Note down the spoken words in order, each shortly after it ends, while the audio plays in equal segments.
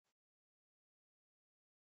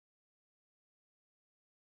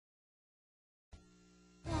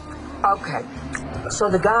Okay. So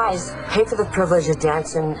the guys pay for the privilege of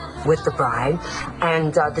dancing with the bride,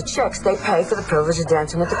 and the chicks, they pay for the privilege of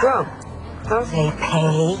dancing with the groom. Huh? They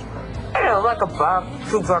pay? You know, like $1,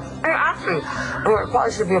 $2. Actually, it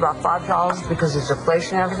probably should be about $5 because there's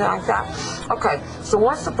inflation and everything like that. Okay, so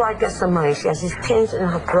once the bride gets the money, she has these pins in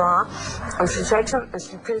her bra, and she takes them and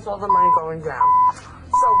she pins all the money going down.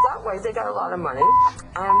 So that way, they got a lot of money,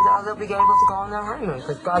 and they'll be able to go on their honeymoon,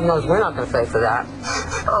 because God knows we're not going to pay for that.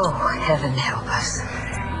 Oh, heaven help us.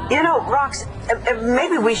 You know, Rox,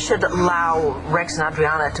 maybe we should allow Rex and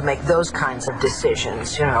Adriana to make those kinds of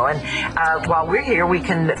decisions, you know, and while we're here, we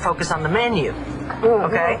can focus on the menu,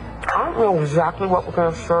 okay? I don't know exactly what we're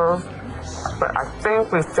going to serve, but I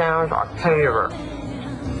think we found our caterer.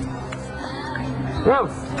 I'm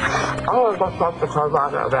going to go talk to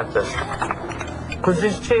Carvana about this. Because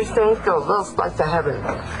these cheese things go a little slice to heaven.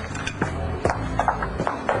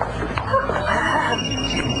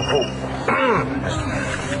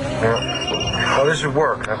 Oh, this should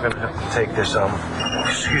work. I'm going to have to take this,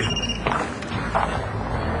 excuse me.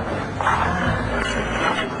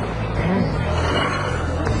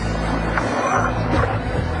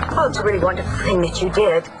 Oh, it's a really wonderful thing that you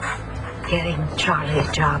did, getting Charlie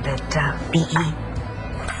a job at BE.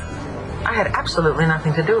 I had absolutely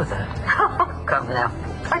nothing to do with that. Come now.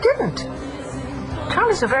 I didn't.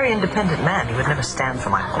 Charlie's a very independent man. He would never stand for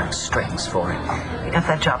my pulling strings for him. He got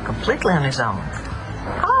that job completely on his own.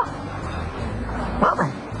 Oh. Well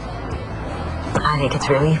then. I think it's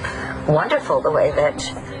really wonderful the way that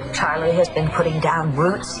Charlie has been putting down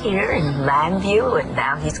roots here in Landview, and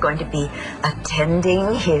now he's going to be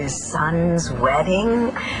attending his son's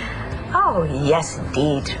wedding. Oh, yes,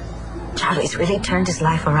 indeed. Charlie's really turned his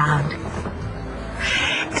life around.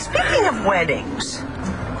 Speaking of weddings,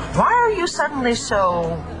 why are you suddenly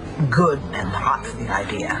so good and hot for the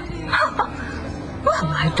idea? Well,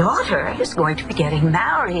 my daughter is going to be getting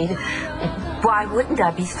married. Why wouldn't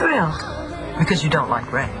I be thrilled? Because you don't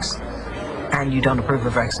like Rex. And you don't approve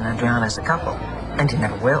of Rex and Adriana as a couple. And you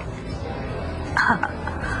never will.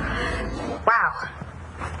 Wow.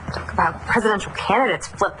 Talk about presidential candidates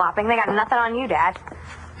flip-flopping. They got nothing on you, Dad.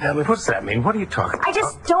 Natalie, what's that mean? What are you talking about? I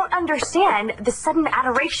just don't understand the sudden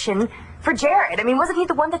adoration for Jared. I mean, wasn't he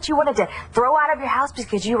the one that you wanted to throw out of your house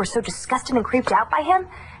because you were so disgusted and creeped out by him?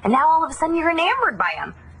 And now all of a sudden you're enamored by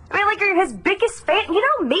him. I mean, like you're his biggest fan. You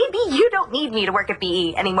know, maybe you don't need me to work at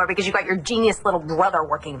BE anymore because you got your genius little brother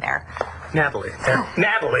working there. Natalie,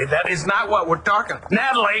 Natalie, that is not what we're talking about.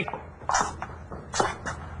 Natalie!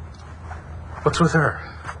 What's with her?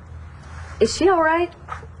 Is she all right?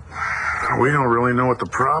 We don't really know what the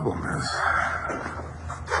problem is.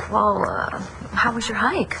 Well, how was your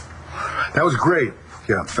hike? That was great.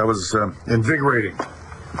 Yeah, that was invigorating.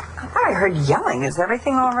 I thought I heard yelling. Is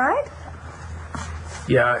everything all right?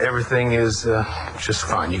 Yeah, everything is just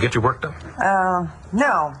fine. You get your work done?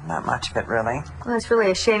 No, not much of it, really. Well, it's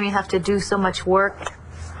really a shame you have to do so much work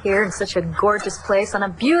here in such a gorgeous place on a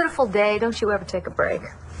beautiful day. Don't you ever take a break?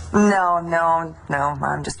 No.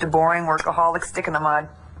 I'm just a boring workaholic stick in the mud.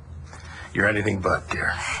 You're anything but,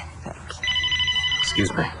 dear. Thank you.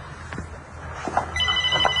 Excuse me.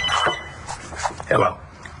 Hello.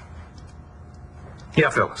 Yeah,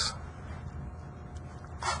 Phyllis.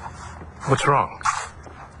 What's wrong?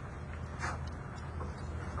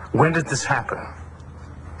 When did this happen?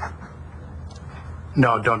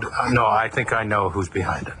 No, don't. No, I think I know who's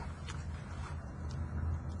behind it.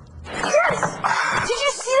 Yes! Did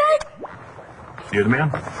you see that? You're the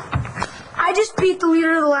man? I just beat the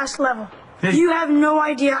leader of the last level. Hey. You have no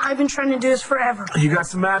idea. I've been trying to do this forever. You got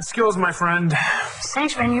some mad skills, my friend.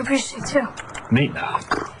 Thanks, man. You appreciate it, too. Neat.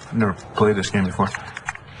 I've never played this game before.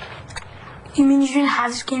 You mean you didn't have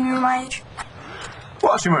this game when you were my age?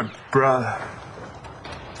 Well, actually, my brother.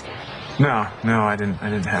 No, I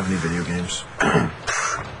didn't have any video games.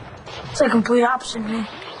 It's like complete opposite of me.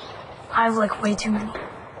 I have, like, way too many.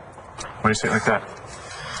 Why do you say it like that?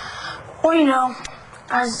 Well, you know,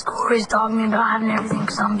 guys at school always dog me about having everything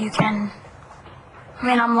because I'm Buchanan. I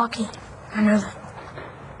mean, I'm lucky. I know that.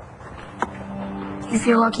 You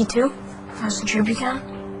feel lucky, too? As a true Buchanan?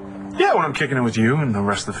 Yeah, when I'm kicking it with you and the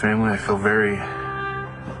rest of the family, I feel very,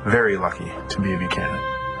 very lucky to be a Buchanan.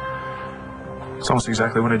 It's almost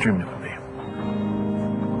exactly what I dreamed it would be.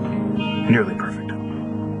 Nearly perfect.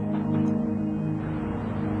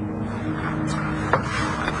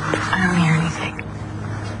 I don't hear anything.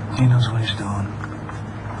 He knows what he's doing.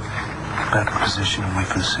 Back in position and wait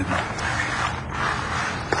for the signal.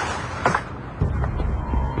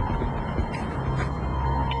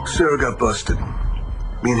 Sarah got busted.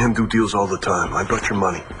 Me and him do deals all the time. I bet your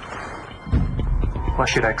money. Why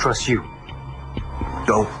should I trust you?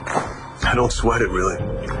 Don't. I don't sweat it, really.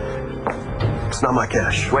 It's not my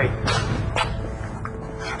cash. Wait.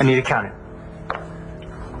 I need to count it.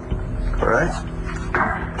 All right?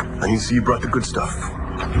 I need to see you brought the good stuff.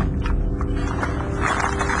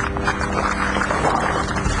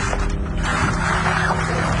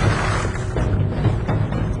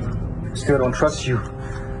 Still don't trust you.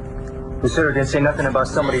 Lucero didn't say nothing about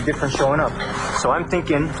somebody different showing up. So I'm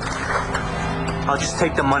thinking I'll just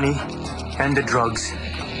take the money and the drugs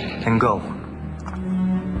and go.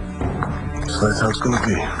 So that's how it's gonna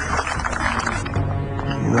be.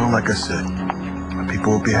 You know, like I said,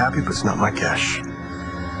 people will be happy, but it's not my cash.